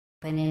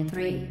Open in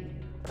 3,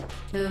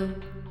 2,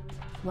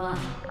 1.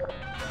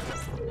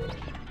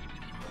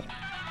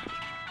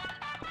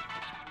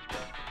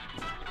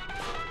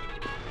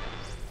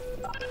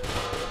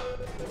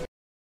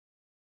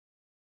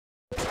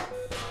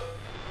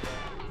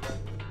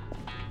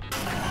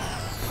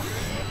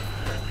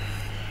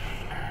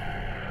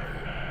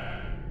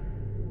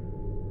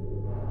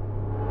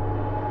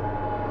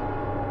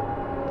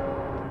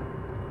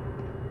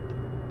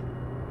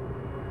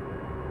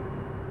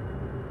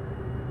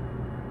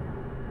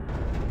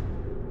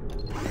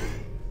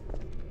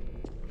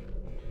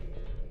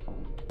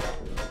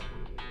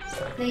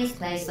 Please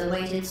place the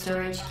weighted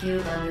storage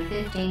cube on the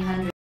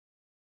 1500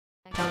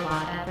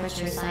 megawatt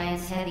Aperture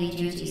Science Heavy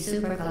Duty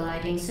Super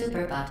Colliding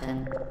Super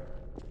Button.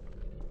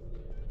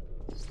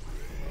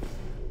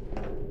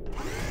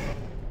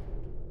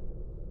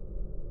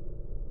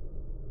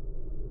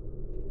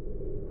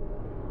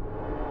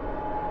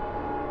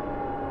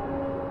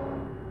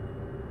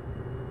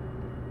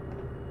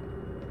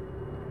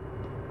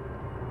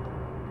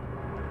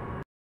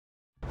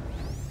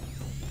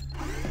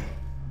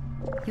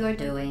 You're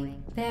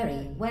doing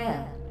very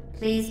well.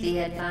 Please be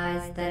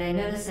advised that a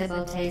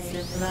noticeable taste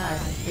of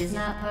blood is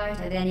not part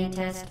of any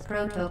test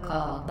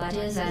protocol, but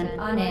is an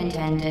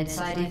unintended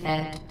side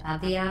effect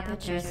of the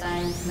Aperture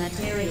Science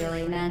Material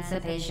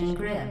Emancipation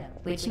Grip,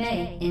 which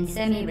may, in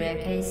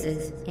semi-rare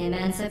cases,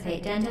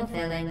 emancipate dental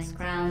fillings,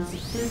 crowns,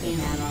 tooth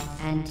enamel,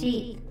 and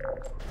teeth.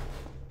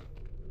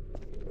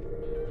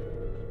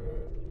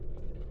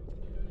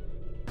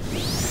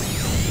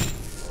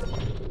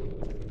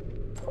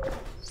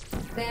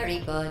 Very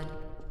good.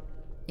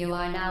 You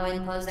are now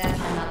in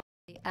possession of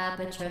the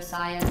Aperture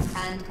Science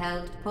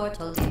handheld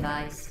portal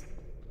device.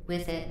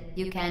 With it,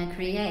 you can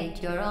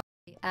create your own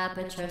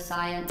Aperture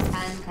Science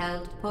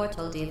handheld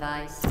portal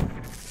device.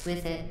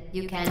 With it,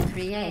 you can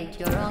create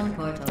your own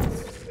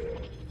portals.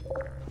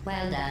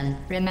 Well done.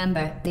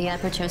 Remember, the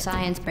Aperture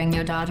Science Bring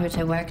Your Daughter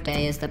to Work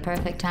Day is the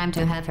perfect time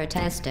to have her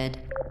tested.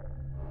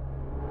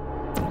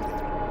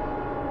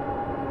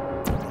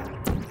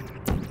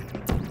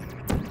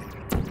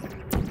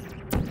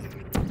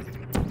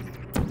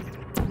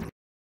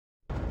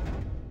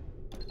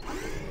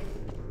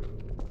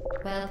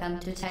 Welcome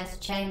to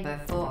Test Chamber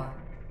 4.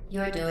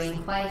 You're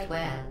doing quite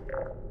well.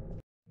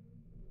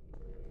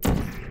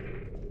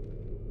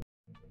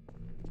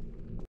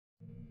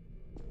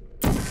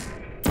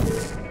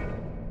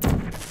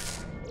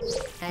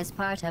 As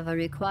part of a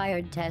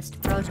required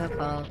test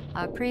protocol,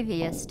 our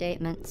previous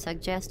statement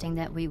suggesting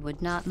that we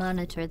would not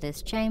monitor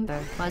this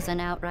chamber was an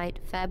outright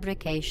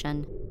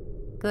fabrication.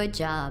 Good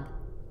job.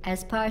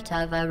 As part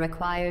of a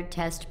required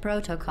test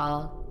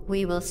protocol,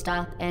 we will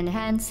stop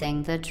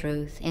enhancing the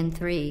truth in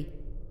 3,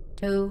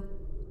 2,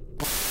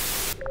 1.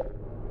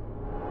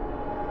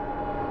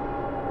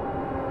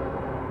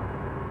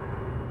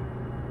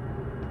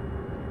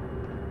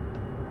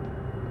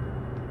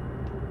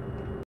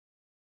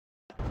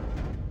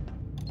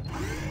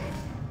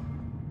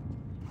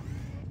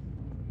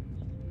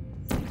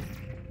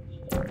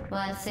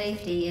 While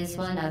safety is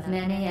one of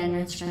many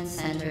Enrichment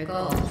Center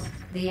goals,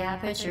 the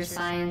Aperture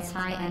Science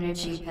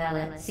high-energy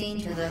pellet seen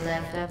to the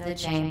left of the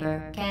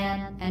chamber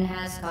can and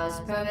has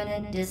caused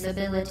permanent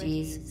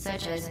disabilities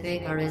such as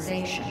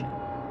vaporization.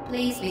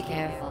 Please be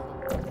careful.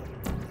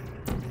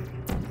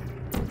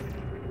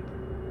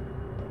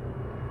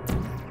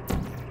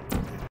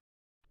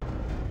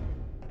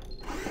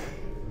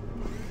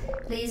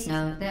 Please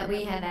note that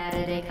we have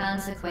added a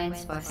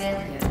consequence for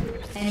failure.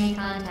 Any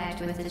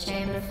contact with the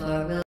chamber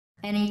floor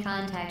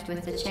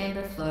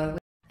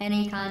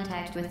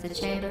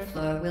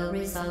will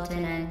result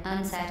in an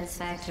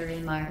unsatisfactory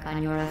mark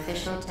on your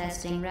official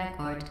testing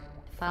record,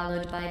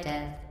 followed by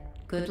death.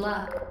 Good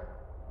luck.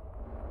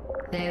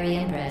 Very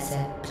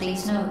impressive.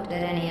 Please note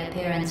that any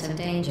appearance of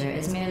danger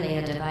is merely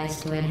a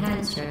device to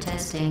enhance your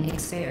testing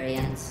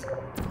experience.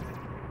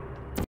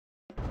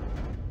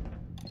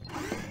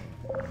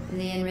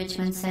 The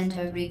Enrichment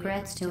Center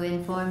regrets to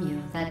inform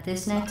you that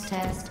this next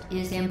test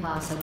is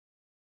impossible.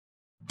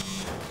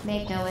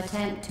 Make no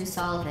attempt to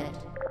solve it.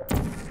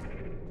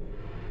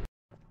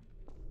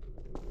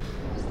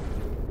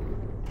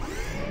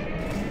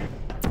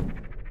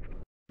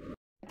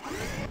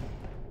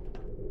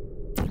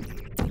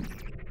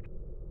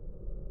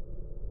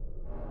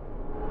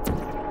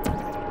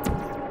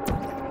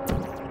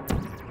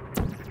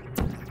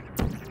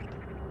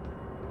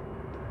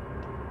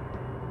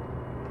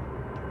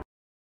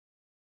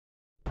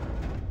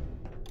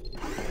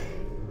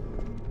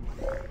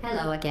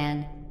 Hello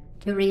again.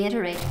 To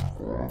reiterate,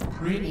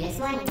 previous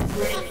one.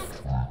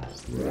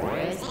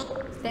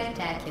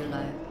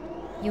 Spectacular.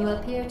 You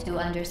appear to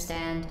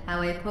understand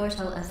how a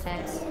portal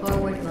affects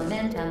forward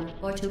momentum,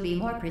 or to be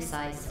more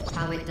precise,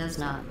 how it does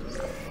not.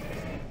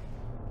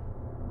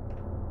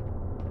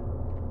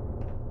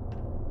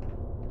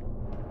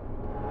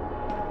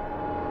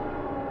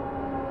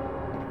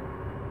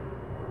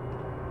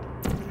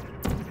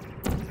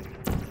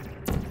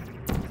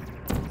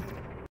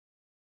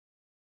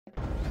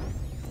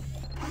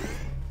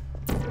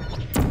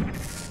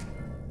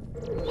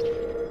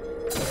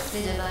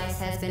 The device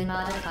has been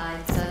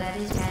modified so that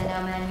it can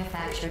now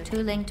manufacture 2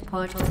 linked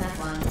portals at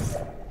once.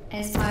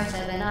 As part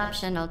of an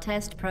optional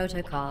test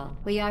protocol,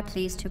 we are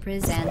pleased to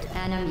present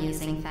an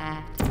amusing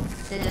fact.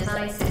 The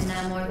device is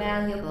now more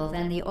valuable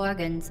than the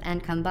organs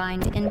and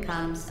combined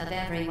incomes of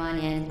everyone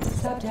in.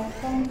 Subject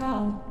phone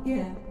call.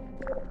 Here.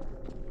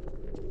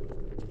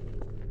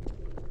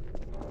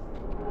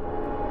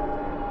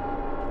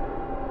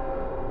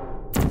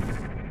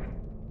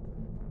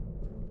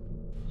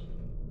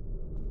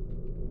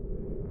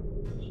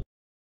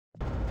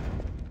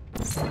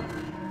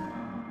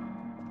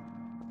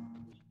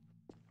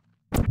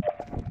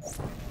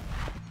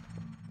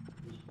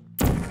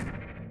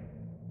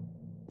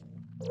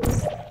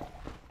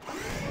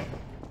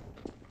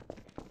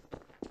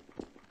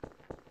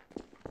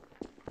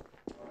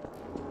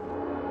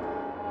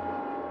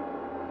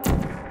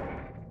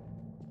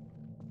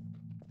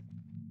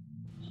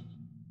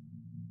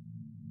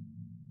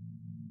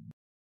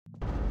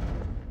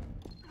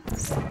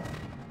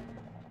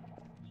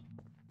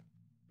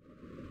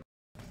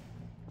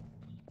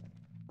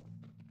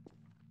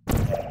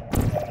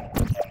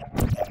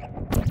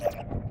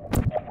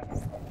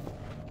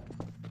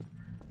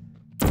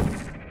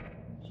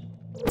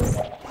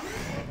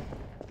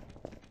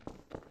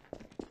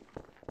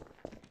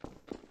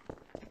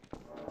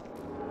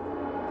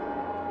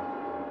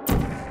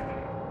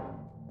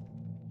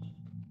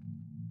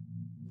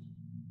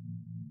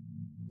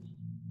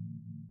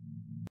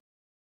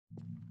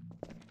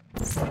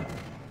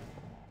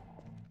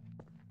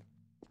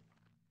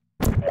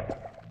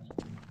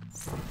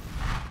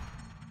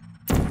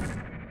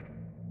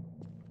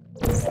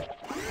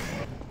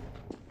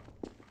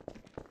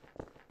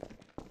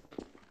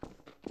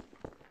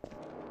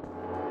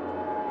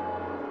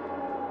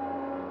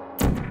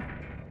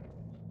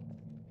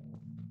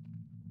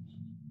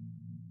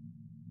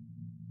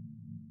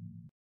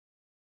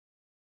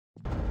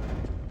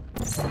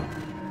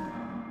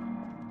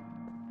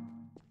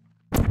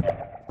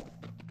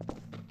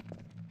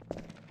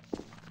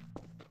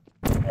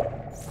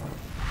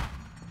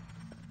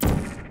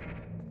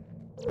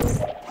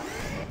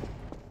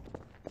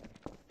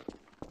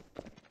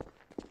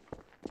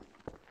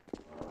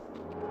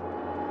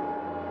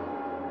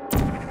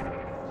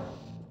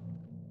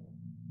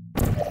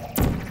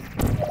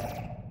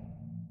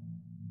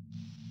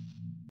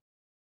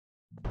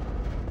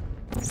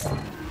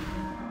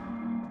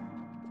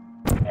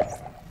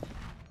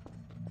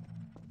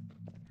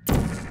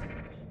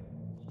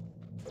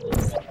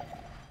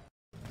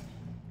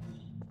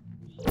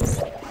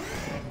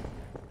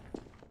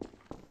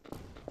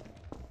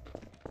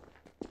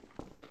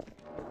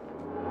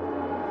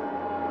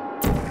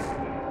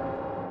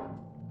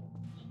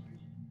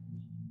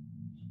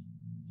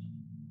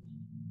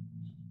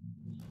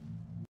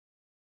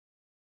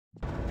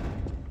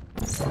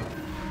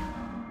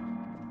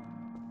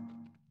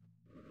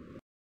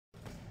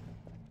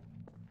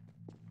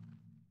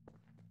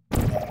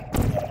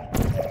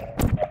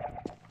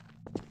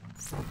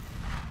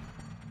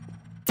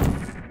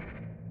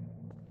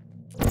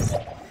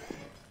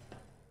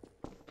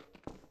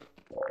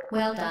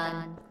 Well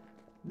done.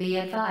 Be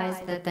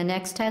advised that the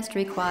next test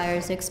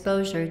requires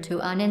exposure to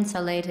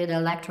uninsulated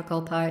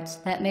electrical parts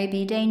that may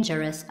be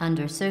dangerous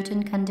under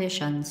certain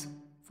conditions.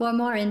 For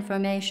more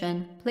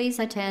information, please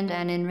attend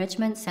an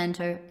Enrichment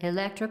Center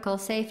Electrical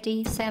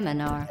Safety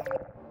Seminar.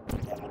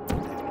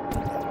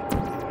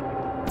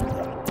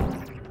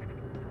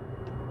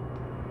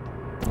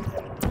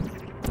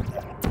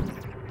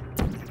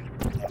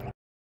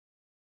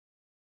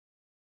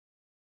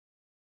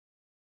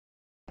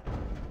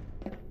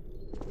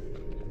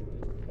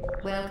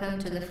 Welcome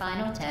to the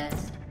final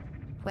test.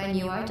 When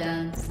you are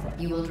done,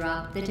 you will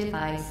drop the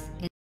device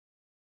in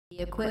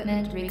the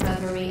Equipment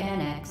Recovery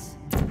Annex.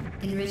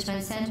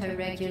 Enrichment Center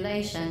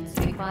regulations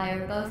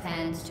require both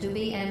hands to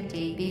be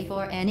empty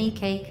before any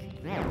cake.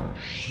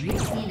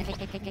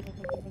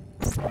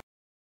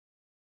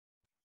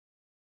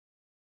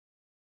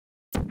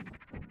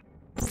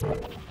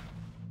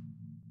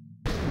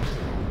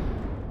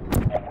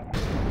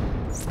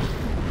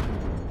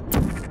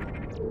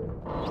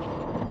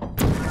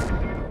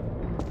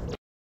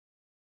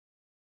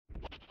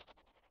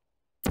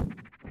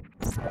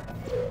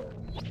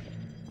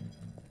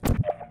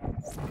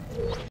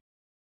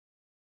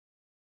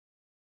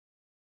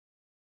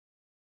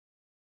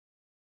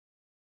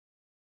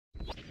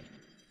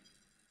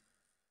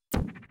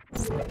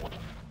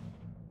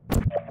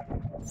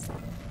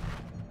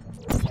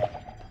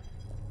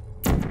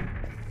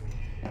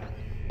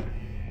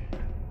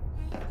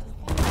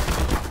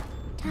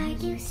 Are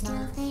you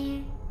still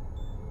there?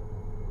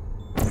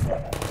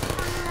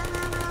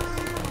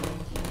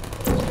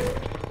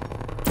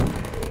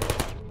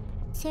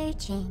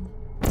 Searching.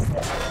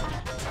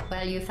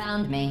 Well, you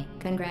found me.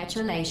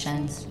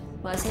 Congratulations.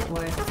 Was it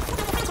worth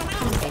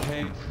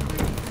Okay.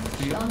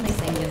 The only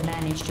thing you've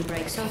managed to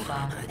break so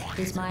far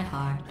is my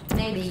heart.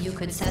 Maybe you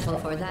could settle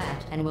for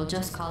that and we'll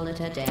just call it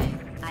a day.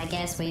 I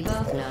guess we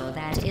both know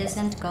that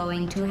isn't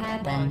going to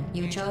happen.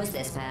 You chose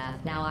this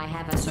path. Now I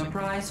have a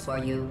surprise for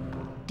you.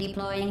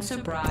 Deploying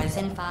surprise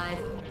in 5,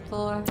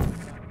 4.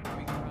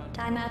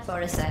 Time out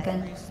for a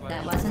second.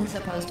 That wasn't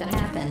supposed to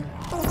happen.